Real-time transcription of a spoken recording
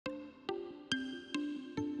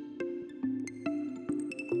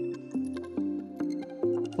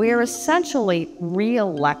We are essentially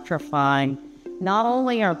re-electrifying not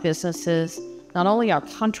only our businesses, not only our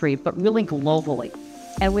country, but really globally.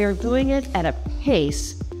 And we are doing it at a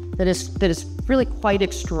pace that is really quite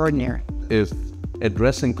extraordinary. If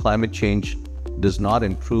addressing climate change does not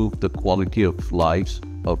improve the quality of lives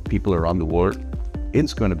of people around the world,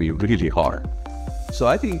 it's going to be really hard. So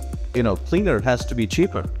I think, cleaner has to be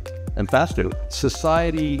cheaper and faster.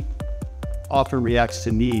 Society often reacts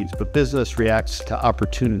to needs, but business reacts to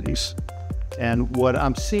opportunities. And what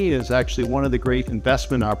I'm seeing is actually one of the great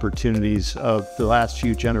investment opportunities of the last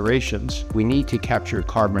few generations. We need to capture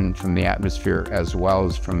carbon from the atmosphere as well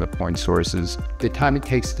as from the point sources. The time it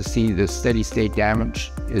takes to see the steady state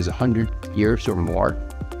damage is 100 years or more.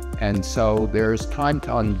 And so there's time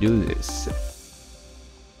to undo this.